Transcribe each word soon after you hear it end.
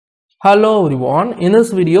Hello everyone, in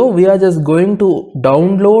this video we are just going to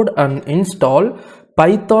download and install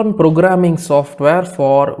Python programming software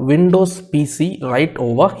for Windows PC right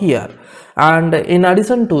over here. And in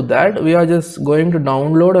addition to that, we are just going to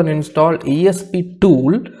download and install ESP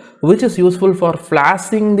which is useful for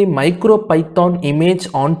flashing the MicroPython image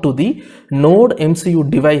onto the Node MCU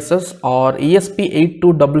devices or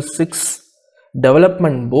ESP8266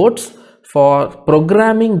 development boards for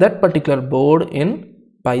programming that particular board in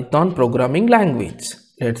Python programming language.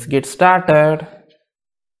 Let's get started.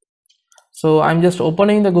 So I'm just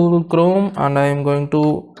opening the Google Chrome and I am going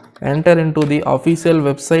to enter into the official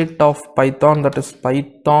website of Python, that is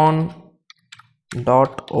python.org.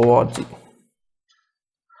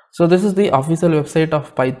 So this is the official website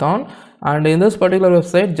of Python, and in this particular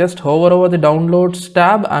website just hover over the downloads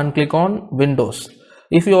tab and click on Windows.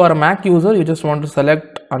 If you are a Mac user, you just want to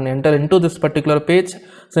select and enter into this particular page.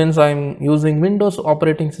 Since I am using Windows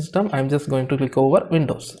operating system, I am just going to click over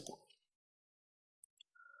Windows.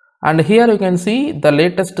 And here you can see the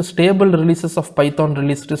latest stable releases of Python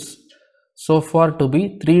released is so far to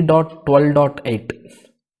be 3.12.8,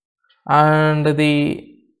 and the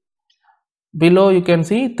below you can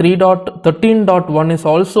see 3.13.1 is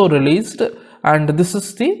also released, and this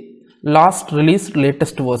is the last released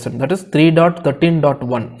latest version, that is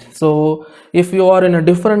 3.13.1. so if you are in a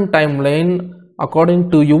different timeline, according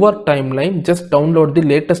to your timeline, just download the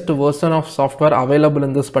latest version of software available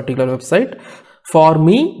in this particular website. For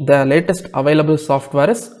me, the latest available software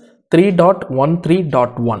is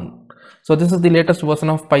 3.13.1. so this is the latest version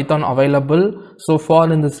of Python available so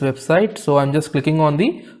far in this website. So I'm just clicking on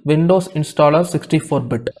the Windows installer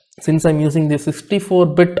 64-bit. Since I'm using the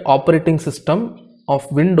 64-bit operating system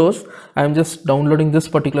of Windows, I'm just downloading this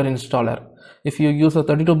particular installer. If you use a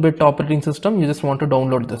 32-bit operating system, you just want to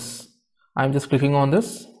download this. I'm just clicking on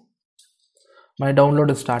this. My download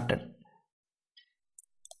is started.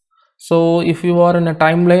 So if you are in a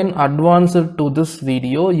timeline advanced to this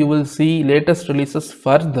video, you will see latest releases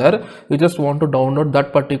further. You just want to download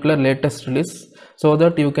that particular latest release so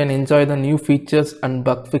that you can enjoy the new features and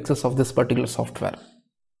bug fixes of this particular software.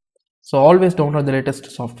 So always download the latest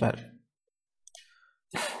software.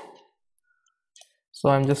 So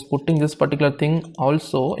I'm just putting this particular thing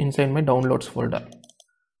also inside my downloads folder.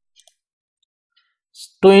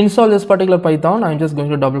 To install this particular Python, I'm just going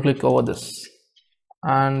to double click over this,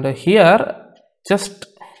 and here just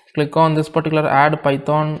click on this particular add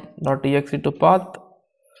python.exe to path,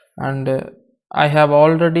 and I have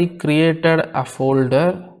already created a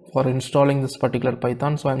folder for installing this particular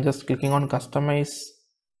Python. So I'm just clicking on customize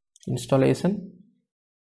installation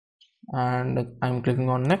and I'm clicking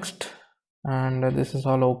on next, and this is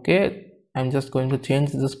all okay. I'm just going to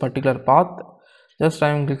change this particular path. Just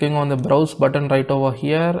I'm clicking on the browse button right over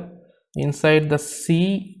here. Inside the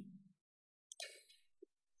C,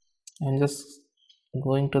 I'm just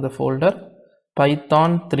going to the folder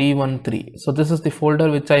Python 313. So this is the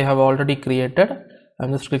folder which I have already created.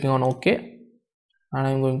 I'm just clicking on OK, and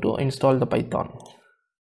I'm going to install the Python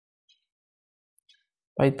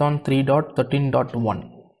 3.13.1.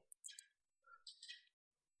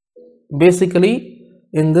 basically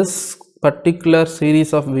in this particular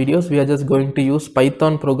series of videos we are just going to use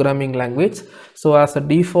Python programming language. So as a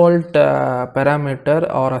default parameter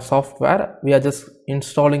or a software, we are just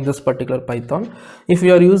installing this particular Python. If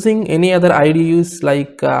you are using any other IDEs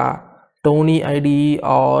like Tony IDE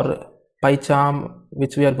or PyCharm,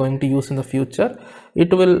 which we are going to use in the future,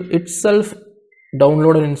 it will itself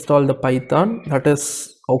download and install the Python. That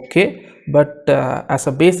is okay, but as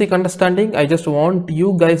a basic understanding, I just want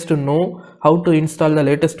you guys to know how to install the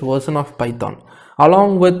latest version of Python.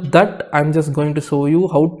 Along with that, I'm just going to show you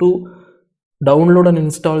how to download and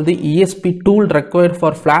install the ESP tool required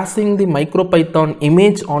for flashing the MicroPython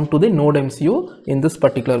image onto the Node MCU in this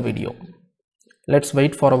particular video. Let's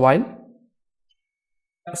wait for a while.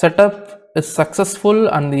 Setup is successful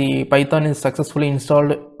and the Python is successfully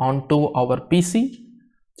installed onto our PC.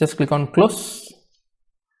 Just click on close,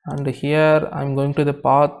 and here I'm going to the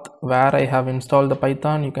path where I have installed the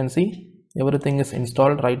Python. You can see everything is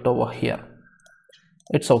installed right over here.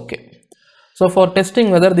 It's okay. So for testing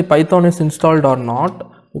whether the Python is installed or not,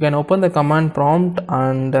 you can open the command prompt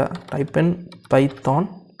and type in Python.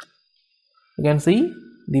 You can see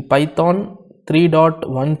the Python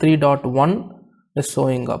 3.13.1 is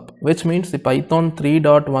showing up, which means the Python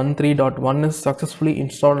 3.13.1 is successfully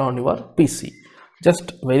installed on your PC.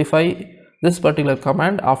 Just verify this particular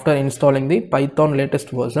command after installing the Python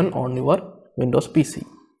latest version on your Windows PC.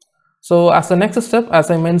 So as the next step, as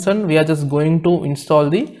I mentioned, we are just going to install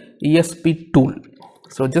the ESP tool.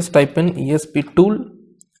 So just type in ESP tool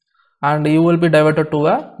and you will be diverted to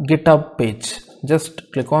a GitHub page.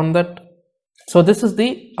 Just click on that. So this is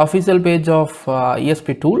the official page of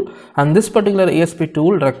ESP tool, and this particular ESP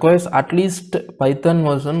tool requires at least Python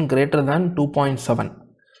version greater than 2.7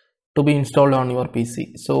 to be installed on your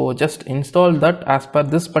PC. So just install that as per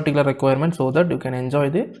this particular requirement, so that you can enjoy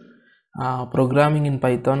the programming in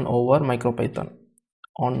Python over MicroPython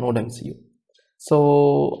on NodeMCU.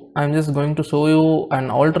 So I'm just going to show you an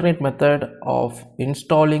alternate method of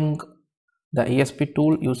installing the ESP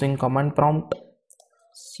tool using command prompt.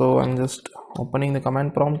 So I'm just opening the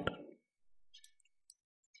command prompt,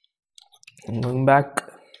 going back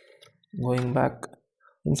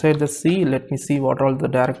inside the C. Let me see what all the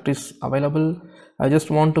directories available. I just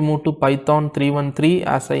want to move to Python 313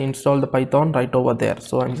 as I install the Python right over there.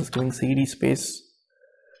 So I'm just giving cd space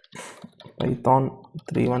Python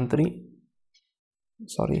 313,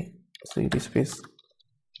 sorry, cd space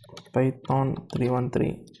Python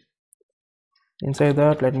 313. Inside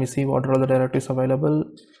that, let me see what are all the directories available,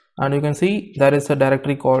 and you can see there is a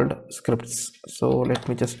directory called scripts. So let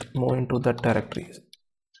me just move into that directory,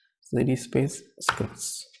 cd space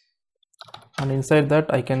scripts, and inside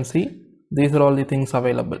that I can see these are all the things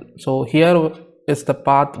available. So here is the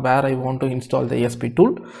path where I want to install the ESP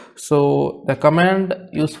tool. So the command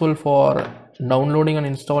useful for downloading and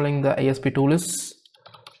installing the ESP tool is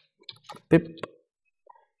pip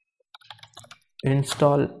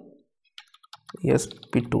install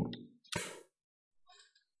ESP2.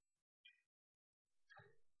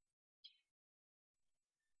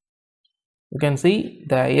 You can see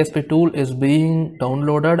the ESP tool is being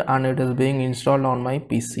downloaded and it is being installed on my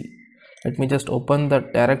PC. Let me just open the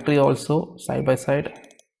directory also side by side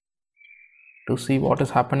to see what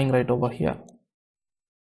is happening right over here.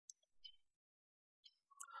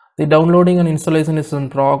 The downloading and installation is in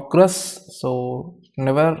progress, so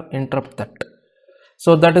never interrupt that.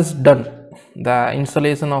 So that is done. The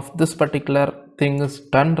installation of this particular thing is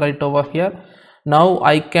done right over here. Now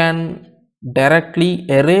I can directly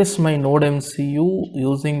erase my NodeMCU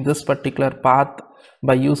using this particular path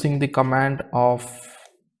by using the command of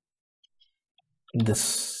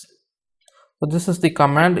this. So this is the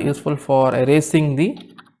command useful for erasing the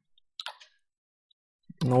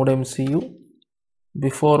NodeMCU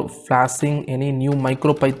before flashing any new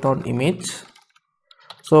MicroPython image.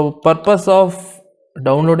 So purpose of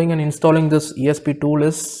downloading and installing this ESP tool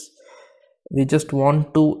is we just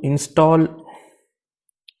want to install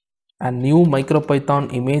a new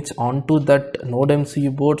MicroPython image onto that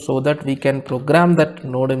NodeMCU board, so that we can program that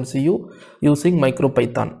NodeMCU using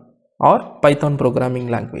MicroPython or Python programming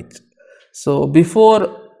language. So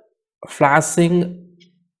before flashing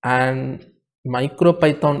an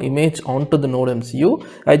MicroPython image onto the NodeMCU,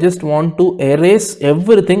 I just want to erase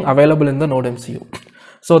everything available in the NodeMCU.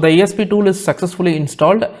 So the ESP tool is successfully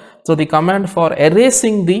installed. So the command for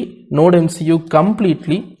erasing the NodeMCU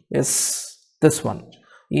completely is this one,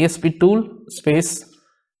 ESP tool space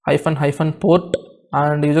 -- port,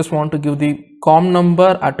 and you just want to give the COM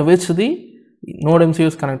number at which the NodeMCU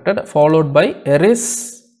is connected, followed by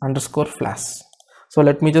erase _ flash. So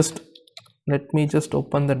let me just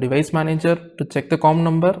open the device manager to check the COM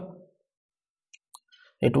number.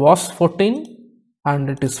 It was 14 and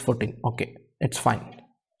it is 14. Okay, it's fine.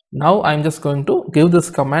 Now I'm just going to give this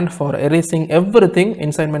command for erasing everything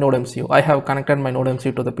inside my NodeMCU. I have connected my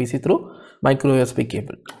NodeMCU to the PC through micro USB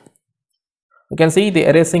cable. You can see the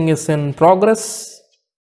erasing is in progress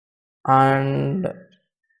and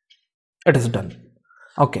it is done.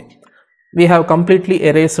 Okay, we have completely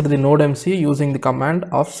erased the NodeMCU using the command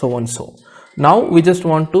of so and so. Now we just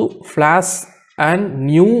want to flash a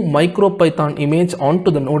new MicroPython image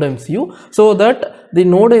onto the NodeMCU, so that the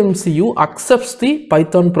NodeMCU accepts the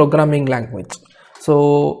Python programming language.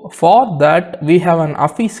 So for that we have an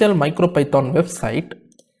official MicroPython website.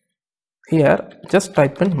 Here just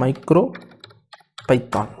type in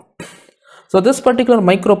MicroPython. So this particular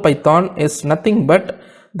MicroPython is nothing but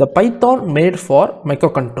the Python made for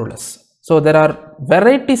microcontrollers. So there are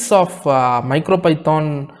varieties of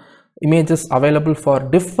MicroPython images available for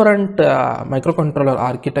different microcontroller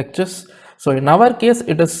architectures. So in our case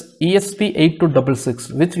it is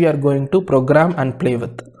ESP8266 which we are going to program and play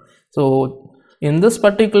with. So in this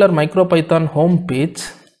particular MicroPython home page,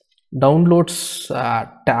 downloads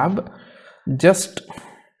tab, just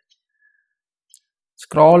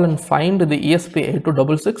scroll and find the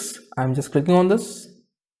ESP8266. I'm just clicking on this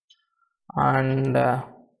and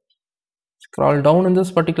scroll down in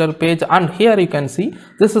this particular page, and here you can see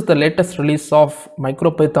this is the latest release of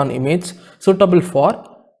MicroPython image suitable for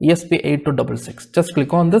ESP8266. Just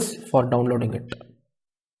click on this for downloading it.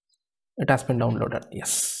 It has been downloaded.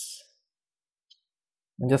 Yes,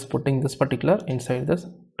 I'm just putting this particular inside this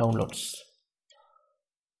downloads.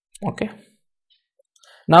 Okay,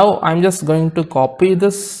 now I'm just going to copy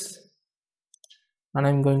this and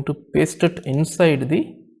I'm going to paste it inside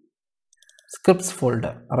the scripts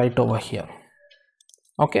folder right over here.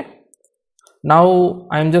 Okay, now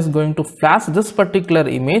I'm just going to flash this particular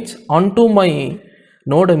image onto my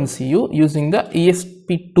node MCU using the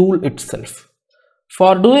ESP tool itself.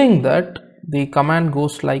 For doing that, the command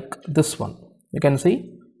goes like this one. You can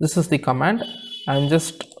see this is the command. I'm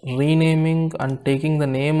just renaming and taking the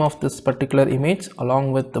name of this particular image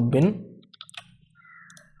along with the bin.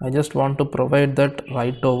 I just want to provide that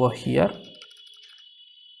right over here,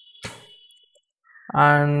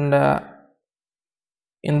 and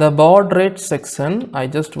in the baud rate section I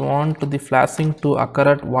just want the flashing to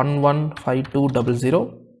occur at 115200,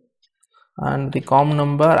 and the COM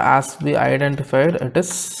number as we identified, it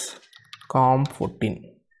is COM14,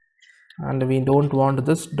 and we don't want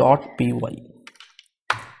this .py.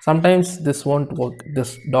 Sometimes this won't work,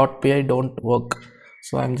 this .py don't work,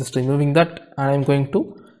 so I'm just removing that, and I'm going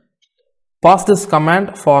to pass this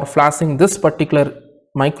command for flashing this particular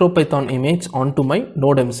MicroPython image onto my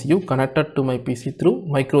node MCU connected to my PC through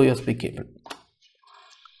micro USB cable.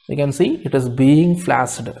 You can see it is being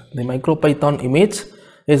flashed. The MicroPython image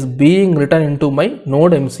is being written into my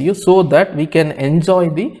node MCU so that we can enjoy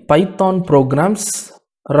the Python programs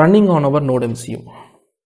running on our node MCU.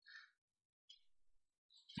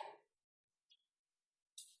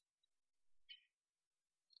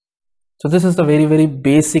 So this is the very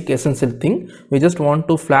basic essential thing. We just want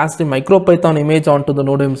to flash the MicroPython image onto the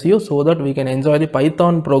node MCU so that we can enjoy the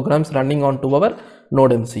Python programs running onto our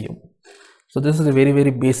node MCU. So this is a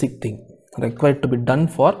very basic thing required to be done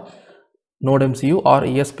for node MCU or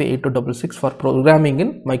ESP8266 for programming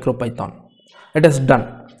in MicroPython. It is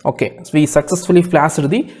done. Okay, so we successfully flashed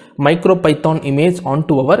the MicroPython image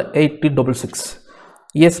onto our 8266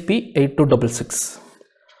 ESP8266.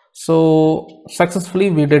 So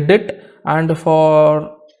successfully we did it, and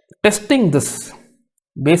for testing this,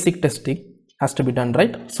 basic testing has to be done,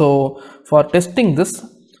 right? So for testing this,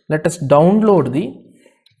 let us download the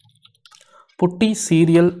PuTTY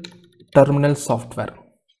serial terminal software.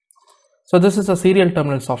 So this is a serial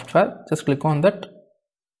terminal software. Just click on that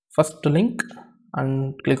first link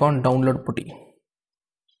and click on download PuTTY,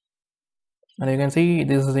 and you can see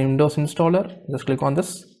this is the Windows installer. Just click on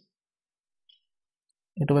this,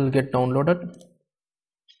 it will get downloaded.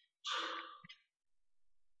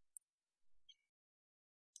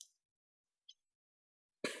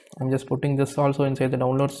 I'm just putting this also inside the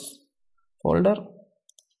downloads folder.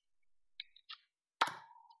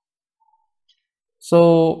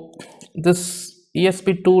 So this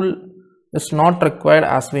ESP tool is not required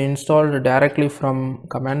as we installed directly from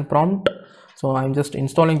command prompt. So I'm just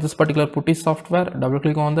installing this particular PuTTY software. Double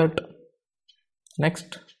click on that,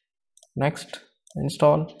 next,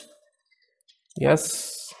 install,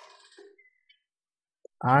 yes,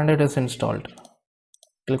 and it is installed.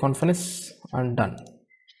 Click on finish and done.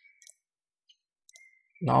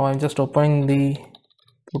 Now I'm just opening the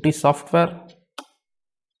PuTTY software,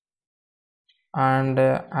 and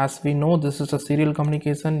as we know, this is a serial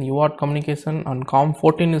communication, UART communication, and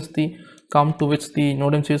COM14 is the COM to which the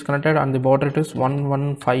node MCU is connected, and the baud rate is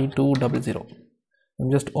 115200.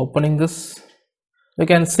 I'm just opening this. You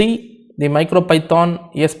can see the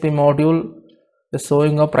MicroPython ESP module is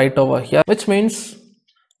showing up right over here, which means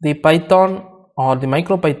the Python or the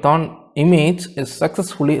MicroPython image is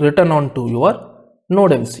successfully written onto your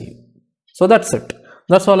node MCU. So that's it.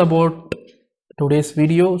 That's all about today's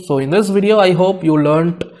video. So in this video, I hope you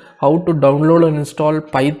learned how to download and install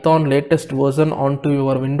Python latest version onto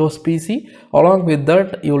your Windows PC. Along with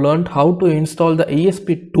that, you learned how to install the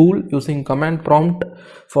ESP tool using command prompt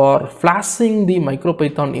for flashing the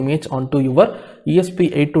MicroPython image onto your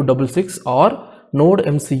ESP8266 or node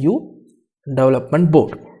MCU development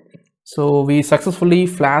board. So we successfully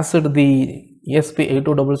flashed the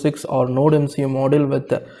ESP8266 or node MCU module with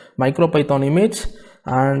the MicroPython image,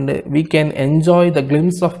 and we can enjoy the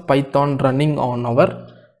glimpse of Python running on our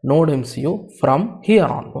node MCU from here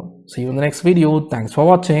on. See you in the next video. Thanks for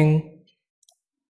watching.